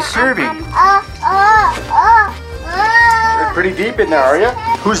 hey, nice serving. You're pretty deep in there, are you?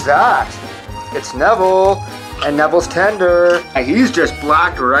 Who's that? It's Neville. And Neville's tender. And he's just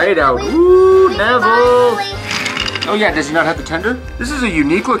blacked right out. Ooh, Neville. Oh yeah, does he not have the tender? This is a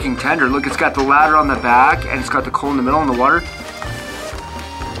unique looking tender. Look, it's got the ladder on the back and it's got the coal in the middle in the water.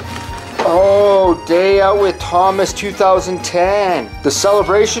 Oh, Day Out with Thomas 2010. The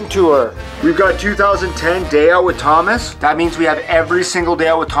celebration tour. We've got 2010 Day Out with Thomas. That means we have every single Day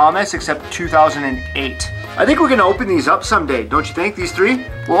Out with Thomas except 2008. I think we're gonna open these up someday, don't you think, these three?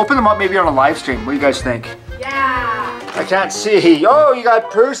 We'll open them up maybe on a live stream. What do you guys think? Yeah. I can't see. Oh, you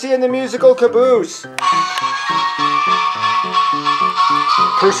got Percy and the musical caboose.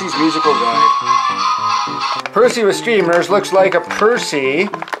 Percy's musical ride. Percy with streamers looks like a Percy,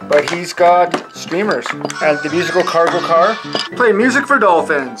 but he's got streamers. And the musical cargo car. Play music for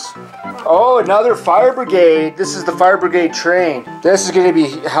dolphins. Oh, another fire brigade. This is the fire brigade train. This is going to be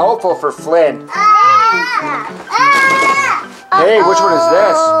helpful for Flynn. Hey, which one is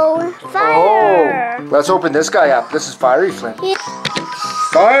this? Fire. Oh, let's open this guy up. This is Fiery Flynn.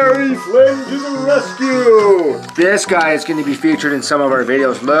 Fiery Flynn to the rescue! This guy is going to be featured in some of our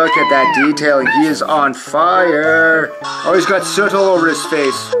videos. Look at that detailing. He is on fire. Oh, he's got soot all over his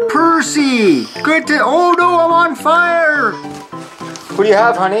face. Percy! Good to... Oh no, I'm on fire! Who do you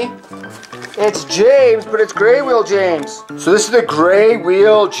have, honey? It's James, but it's Grey Wheel James. So this is the Grey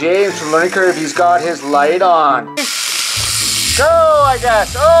Wheel James from Learning Curve. He's got his light on. Go, I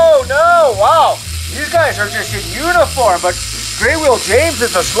guess. Oh no, wow. These guys are just in uniform, but Grey Wheel James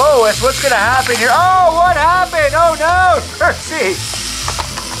is the slowest. What's gonna happen here? Oh, what happened? Oh no, Percy.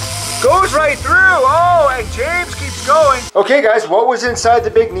 Goes right through. Oh, and James keeps going. Okay guys, what was inside the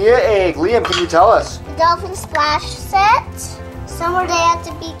big Nia egg? Liam, can you tell us? The Dolphin Splash set. Summer Day at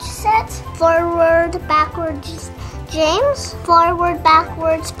the Beach set. Forward, backwards James. Forward,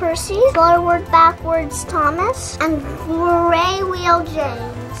 backwards Percy. Forward, backwards Thomas. And Grey Wheel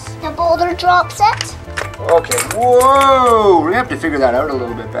James. The Boulder Drop set. Okay, whoa! We're gonna have to figure that out a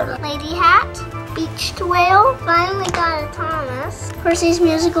little bit better. Lady Hat. Beached Whale. Finally got a Thomas. Percy's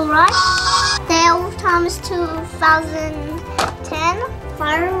Musical Rush. Dale with Thomas 2010.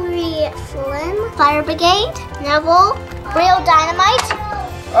 Fiery Flynn. Fire Brigade. Neville. Real Dynamite.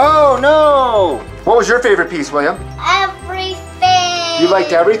 Oh no! What was your favorite piece, William? Everything. You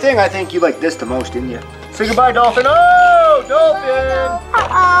liked everything? I think you liked this the most, didn't you? Say goodbye, Dolphin. Oh, Dolphin!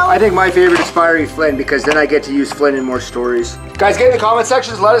 Uh-oh. I think my favorite is Fiery Flynn because then I get to use Flynn in more stories. Guys, get in the comment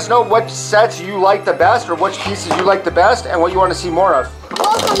sections. Let us know what sets you like the best or which pieces you like the best and what you want to see more of.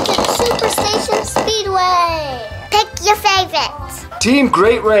 Welcome to the Superstation Speedway. Pick your favorites. Team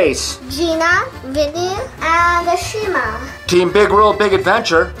Great Race. Gina, Vinny, and Ashima. Team Big World Big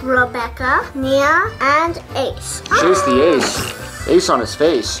Adventure. Rebecca, Nia, and Ace. Chase the Ace. Ace on his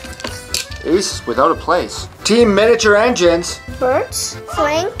face. Ace without a place. Team Miniature Engines. Bert,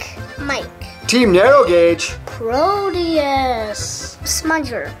 Frank, Mike. Team Narrow Gauge. Proteus.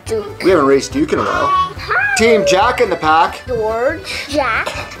 Smudger, Duke. We haven't raced Duke in a while. Hi. Team Jack in the Pack. George, Jack,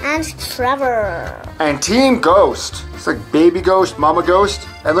 and Trevor. And Team Ghost. It's like baby ghost, mama ghost.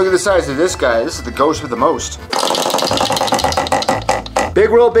 And look at the size of this guy. This is the ghost with the most.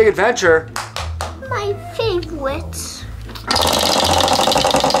 Big World Big Adventure. My favorite.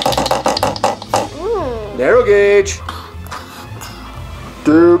 Narrow Gauge.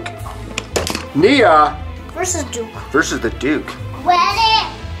 Duke. Nia. Versus Duke. Versus the Duke. Ready,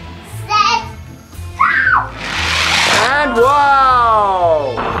 set, go! And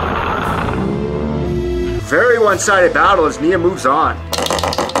wow! Very one-sided battle as Nia moves on.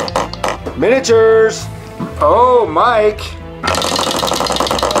 Miniatures. Oh, Mike.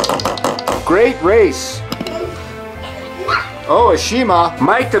 Great race. Oh, Ashima,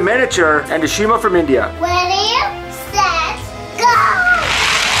 Mike the Miniature, and Ashima from India. Ready, set, go!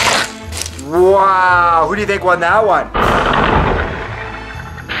 Wow, who do you think won that one?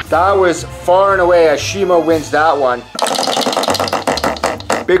 That was far and away. Ashima wins that one.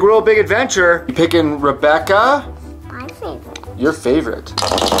 Big World, Big Adventure. You picking Rebecca? My favorite. Your favorite.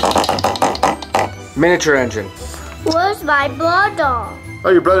 Miniature engine. Where's my brother? Oh,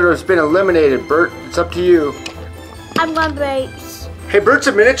 your brother has been eliminated. Bert, it's up to you. I'm gonna race. Hey, Bert's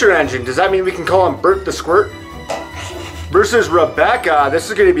a miniature engine. Does that mean we can call him Bert the Squirt? Versus Rebecca. This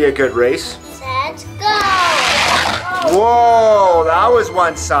is going to be a good race. Set, go! Whoa, that was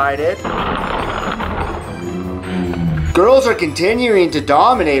one-sided. Girls are continuing to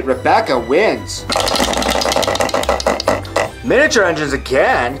dominate. Rebecca wins. Miniature engines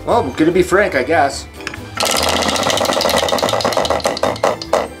again. Well, gonna be Frank, I guess.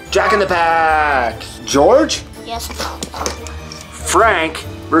 Jack in the Pack. George? Yes. Frank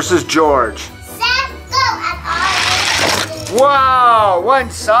versus George. Set, go! And Wow,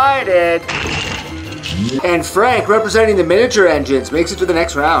 one-sided. And Frank, representing the miniature engines, makes it to the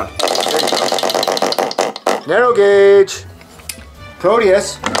next round. Narrow gauge.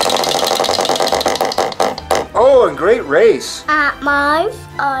 Proteus. Oh, and great race. At my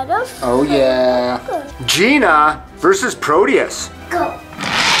other. Oh, yeah. Gina versus Proteus. Go.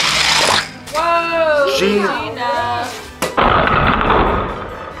 Whoa! Gina.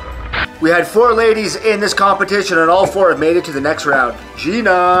 We had 4 ladies in this competition, and all 4 have made it to the next round.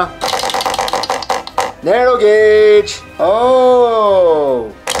 Gina. Narrow gauge.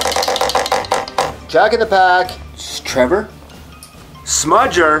 Oh. Jack in the Pack. Trevor.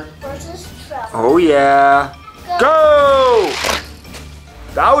 Smudger. Versus Trevor. Oh yeah. Go!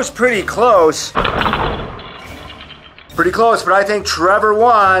 That was pretty close. Pretty close, but I think Trevor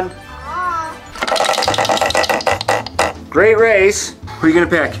won. Great race. Who are you gonna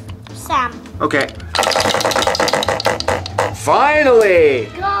pick? Sam. Okay. Finally!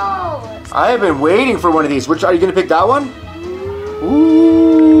 Go. I have been waiting for one of these. Which are you gonna pick? That one?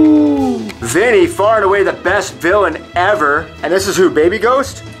 Ooh. Vinny, far and away the best villain ever. And this is who? Baby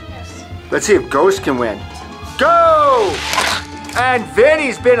Ghost? Yes. Let's see if Ghost can win. Go! And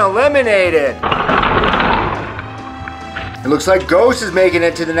Vinny's been eliminated. It looks like Ghost is making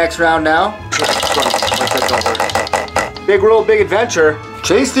it to the next round now. Big World, Big Adventure.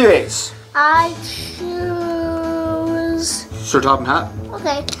 Chase the ace. I choose. Sir Topham Hat.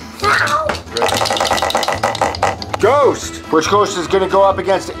 Okay. Now. Ghost. Which Ghost is going to go up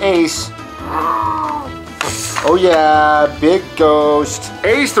against Ace? Oh yeah, Big Ghost.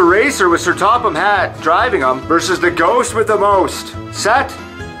 Ace the Racer with Sir Topham Hat driving him versus the Ghost with the most. Set.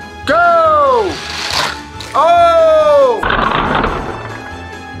 Go! Oh!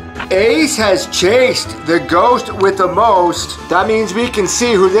 Ace has chased the Ghost with the most. That means we can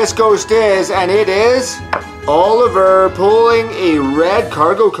see who this Ghost is, and it is Oliver pulling a red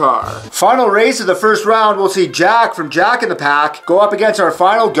cargo car. Final race of the first round, we'll see Jack from Jack in the Pack go up against our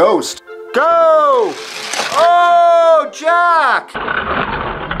final Ghost. Go! Oh, Jack!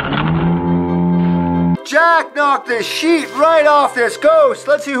 Jack knocked the sheet right off this Ghost.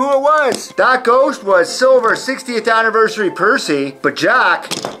 Let's see who it was. That Ghost was Silver 60th Anniversary Percy, but Jack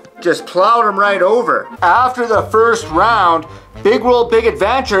just plowed him right over. After the first round, Big World, Big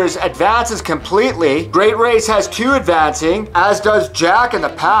Adventures advances completely. Great Race has 2 advancing, as does Jack in the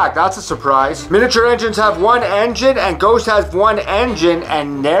Pack. That's a surprise. Miniature Engines have 1 engine, and Ghost has 1 engine,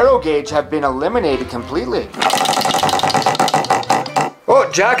 and Narrow Gauge have been eliminated completely. Oh,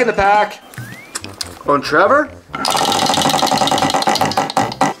 Jack in the Pack. Oh, and Trevor?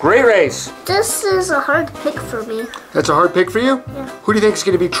 Great Race. This is a hard pick for me. That's a hard pick for you? Yeah. Who do you think is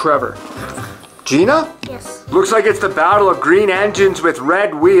going to be Trevor? Gina? Yes. Looks like it's the battle of green engines with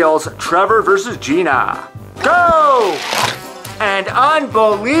red wheels. Trevor versus Gina. Go! And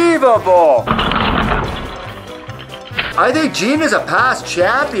unbelievable! I think Gina's a past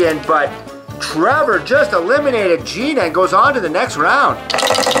champion, but Trevor just eliminated Gina and goes on to the next round.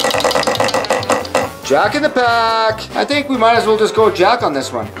 Jack in the Pack. I think we might as well just go Jack on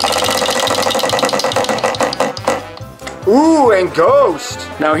this one. Ooh, and Ghost.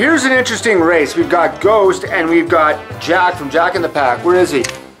 Now here's an interesting race. We've got Ghost and we've got Jack from Jack in the Pack. Where is he?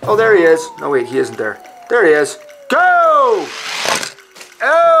 Oh, there he is. No, wait, he isn't there. There he is. Go!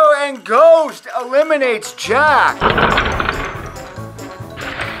 Oh, and Ghost eliminates Jack.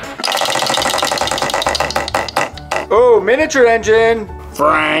 Oh, miniature engine.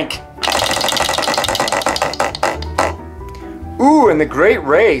 Frank. Ooh, and the Great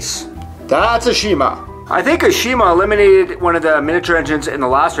Race. That's Ashima. I think Ashima eliminated one of the miniature engines in the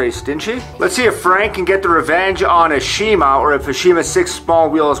last race, didn't she? Let's see if Frank can get the revenge on Ashima, or if Ashima's 6 small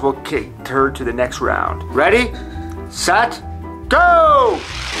wheels will kick her to the next round. Ready, set, go!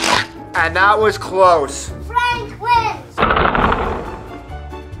 And that was close. Frank wins.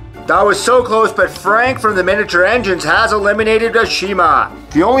 That was so close, but Frank from the miniature engines has eliminated Ashima.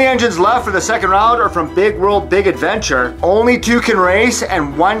 The only engines left for the second round are from Big World Big Adventure. Only 2 can race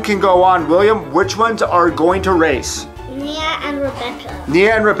and 1 can go on. William, which ones are going to race? Nia and Rebecca.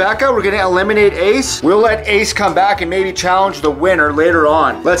 Nia and Rebecca, we're going to eliminate Ace. We'll let Ace come back and maybe challenge the winner later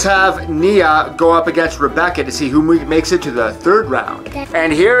on. Let's have Nia go up against Rebecca to see who makes it to the 3rd round.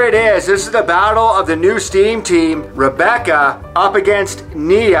 And here it is. This is the battle of the new Steam team. Rebecca up against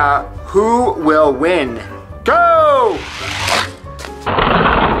Nia. Who will win? Go!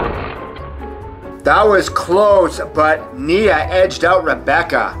 That was close, but Nia edged out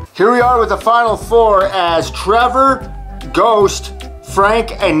Rebecca. Here we are with the final 4 as Trevor, Ghost,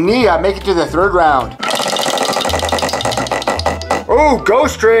 Frank, and Nia make it to the 3rd round. Oh,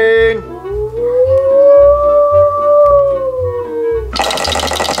 Ghost Train!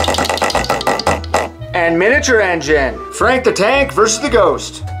 And Miniature Engine. Frank the Tank versus the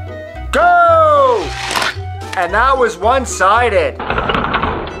Ghost. Go! And that was one-sided.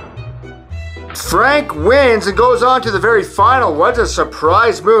 Frank wins and goes on to the very final. What a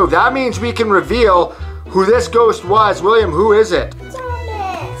surprise move. That means we can reveal who this ghost was. William, who is it?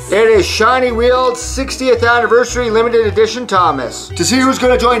 Thomas. It is Shiny Wheeled 60th Anniversary Limited Edition Thomas. To see who's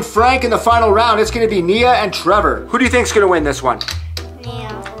going to join Frank in the final round, it's going to be Nia and Trevor. Who do you think's going to win this one?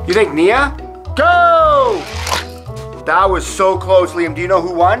 Nia. You think Nia? Go! That was so close, Liam. Do you know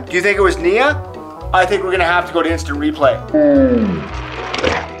who won? Do you think it was Nia? I think we're going to have to go to instant replay.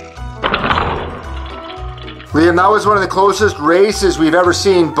 Liam, that was one of the closest races we've ever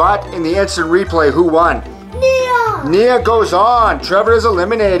seen, but in the instant replay, who won? Nia! Nia goes on. Trevor is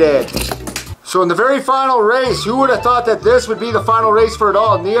eliminated. So in the very final race, who would have thought that this would be the final race for it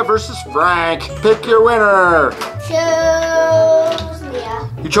all? Nia versus Frank. Pick your winner. Chose Nia.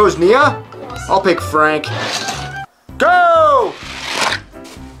 You chose Nia? Yes. I'll pick Frank. Go!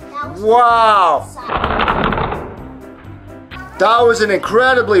 Wow! That was an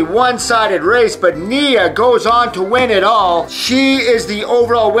incredibly one-sided race, but Nia goes on to win it all. She is the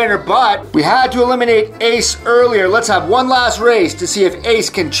overall winner, but we had to eliminate Ace earlier. Let's have one last race to see if Ace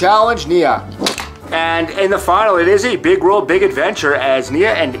can challenge Nia. And in the final, it is a Big World Big Adventure as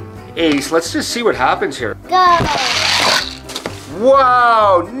Nia and Ace. Let's just see what happens here. Go!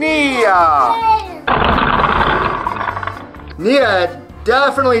 Wow, Nia! Nia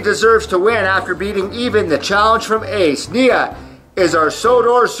definitely deserves to win after beating even the challenge from Ace. Nia is our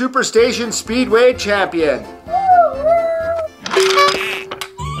Sõbrad Superstation Speedway champion.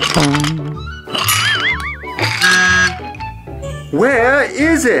 Where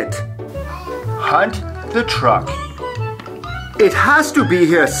is it? Hunt the truck. It has to be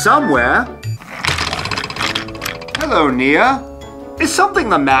here somewhere. Hello, Nia. Is something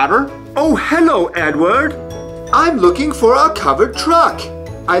the matter? Oh, hello, Edward. I'm looking for a covered truck.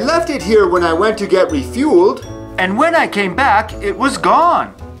 I left it here when I went to get refueled, and when I came back, it was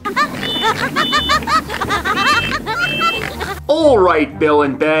gone. All right, Bill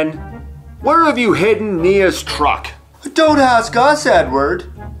and Ben. Where have you hidden Nia's truck? Don't ask us,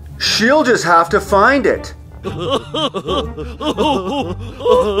 Edward. She'll just have to find it.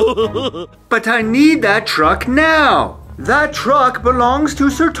 But I need that truck now. That truck belongs to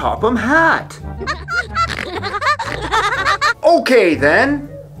Sir Topham Hatt. Okay then.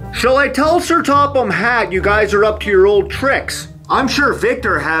 Shall I tell Sir Topham Hatt you guys are up to your old tricks? I'm sure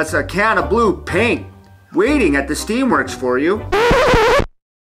Victor has a can of blue paint waiting at the Steamworks for you.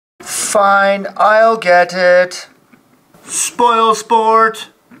 Fine, I'll get it. Spoil sport.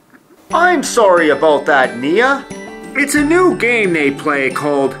 I'm sorry about that, Nia. It's a new game they play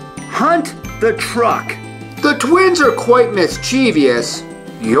called Hunt the Truck. The twins are quite mischievous.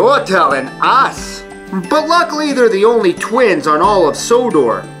 You're telling us. But luckily they're the only twins on all of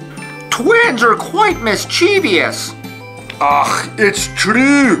Sodor. Twins are quite mischievous. Ugh, it's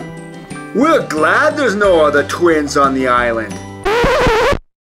true. We're glad there's no other twins on the island.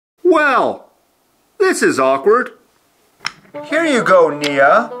 Well, this is awkward. Here you go,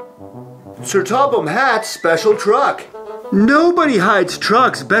 Nia. Sir Topham Hatt's special truck. Nobody hides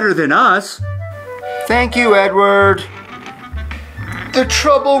trucks better than us. Thank you, Edward. The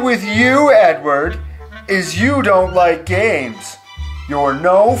trouble with you, Edward, is you don't like games. You're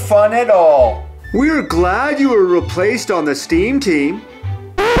no fun at all. We're glad you were replaced on the Steam team.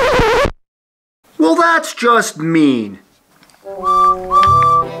 Well, that's just mean.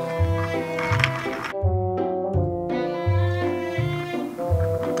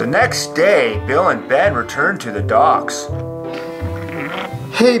 The next day, Bill and Ben returned to the docks.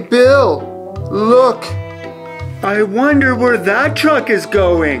 Hey, Bill, look. I wonder where that truck is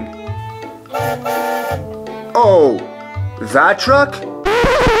going. Oh, that truck?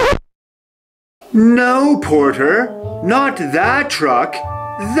 No, Porter, not that truck.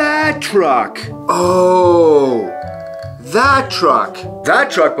 That truck. Oh, that truck.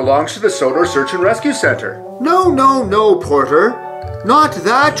 That truck belongs to the Sonar Search and Rescue Center. No, Porter. Not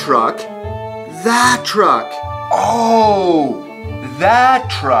that truck. That truck. Oh, that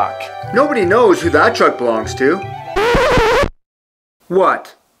truck. Nobody knows who that truck belongs to.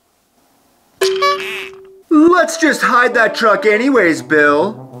 What? Let's just hide that truck anyways,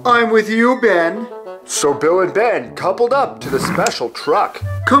 Bill. I'm with you, Ben. So Bill and Ben coupled up to the special truck.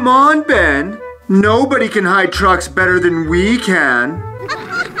 Come on, Ben. Nobody can hide trucks better than we can.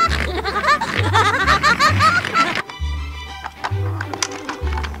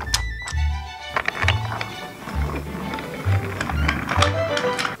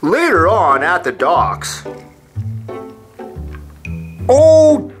 Later on at the docks.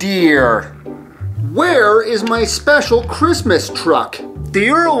 Oh dear! Where is my special Christmas truck? The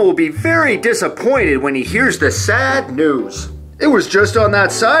Earl will be very disappointed when he hears the sad news. It was just on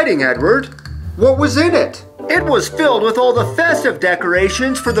that siding, Edward. What was in it? It was filled with all the festive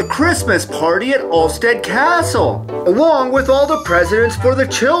decorations for the Christmas party at Ulstead Castle, along with all the presents for the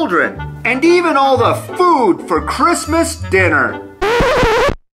children, and even all the food for Christmas dinner.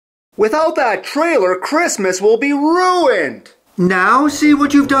 Without that trailer, Christmas will be ruined. Now see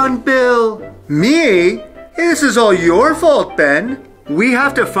what you've done, Bill. Me? This is all your fault, Ben. We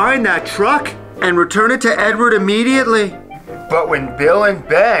have to find that truck and return it to Edward immediately. But when Bill and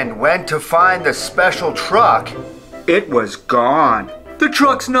Ben went to find the special truck, it was gone. The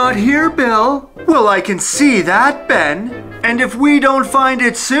truck's not here, Bill. Well, I can see that, Ben. And if we don't find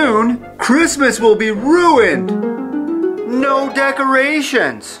it soon, Christmas will be ruined. No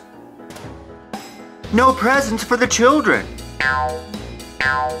decorations. No presents for the children.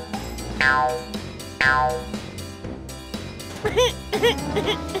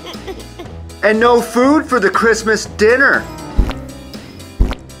 And no food for the Christmas dinner.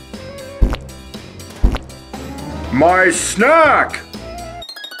 My snack!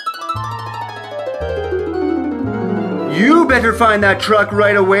 You better find that truck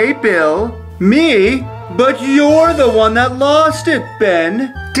right away, Bill. Me? But you're the one that lost it,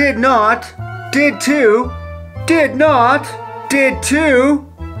 Ben. Did not. Did too. Did not. Did too.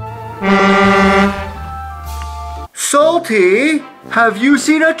 Salty, have you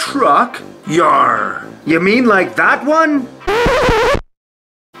seen a truck? Yar. You mean like that one?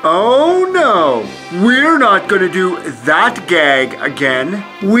 Oh no, we're not gonna do that gag again.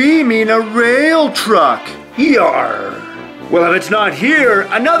 We mean a rail truck. Yar. Well, if it's not here,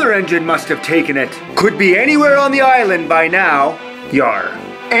 another engine must have taken it. Could be anywhere on the island by now. Yar.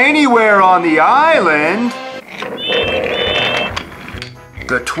 Anywhere on the island?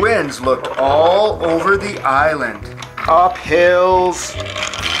 The twins looked all over the island. Up hills,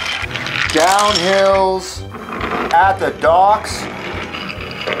 down hills, at the docks,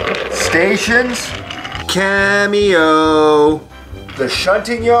 stations, Cameo, the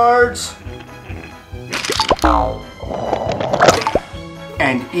shunting yards,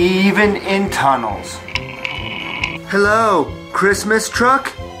 and even in tunnels. Hello, Christmas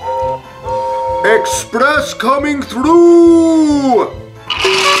truck? Express coming through!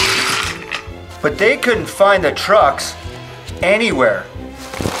 But they couldn't find the trucks anywhere.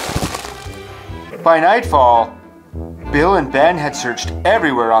 By nightfall, Bill and Ben had searched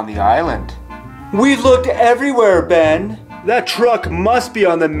everywhere on the island. We've looked everywhere, Ben. That truck must be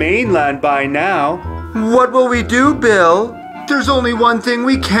on the mainland by now. What will we do, Bill? There's only one thing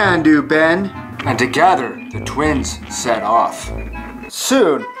we can do, Ben. And together, the twins set off.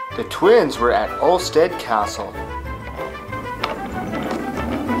 Soon, the twins were at Ulstead Castle.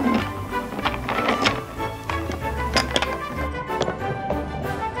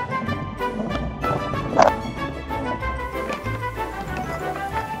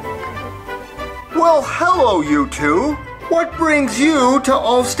 Well, hello, you two. What brings you to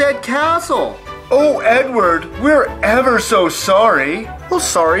Ulstead Castle? Oh, Edward, we're ever so sorry. Well,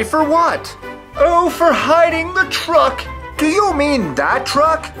 sorry for what? Oh, for hiding the truck. Do you mean that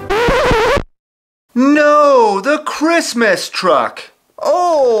truck? No, the Christmas truck.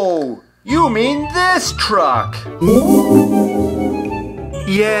 Oh, you mean this truck.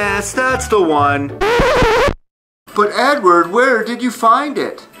 Yes, that's the one. But Edward, where did you find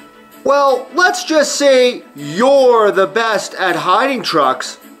it? Well, let's just say you're the best at hiding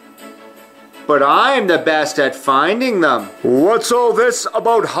trucks. but I'm the best at finding them. What's all this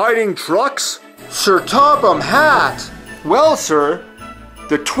about hiding trucks? Sir Topham Hatt. Well, sir,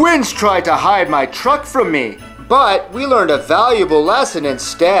 the twins tried to hide my truck from me, but we learned a valuable lesson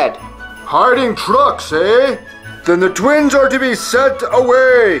instead. Hiding trucks, eh? Then the twins are to be sent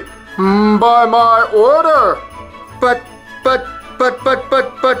away. By my order. But.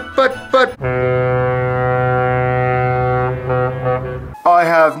 I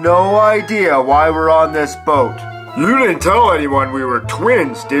have no idea why we're on this boat. You didn't tell anyone we were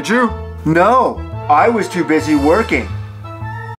twins, did you? No, I was too busy working.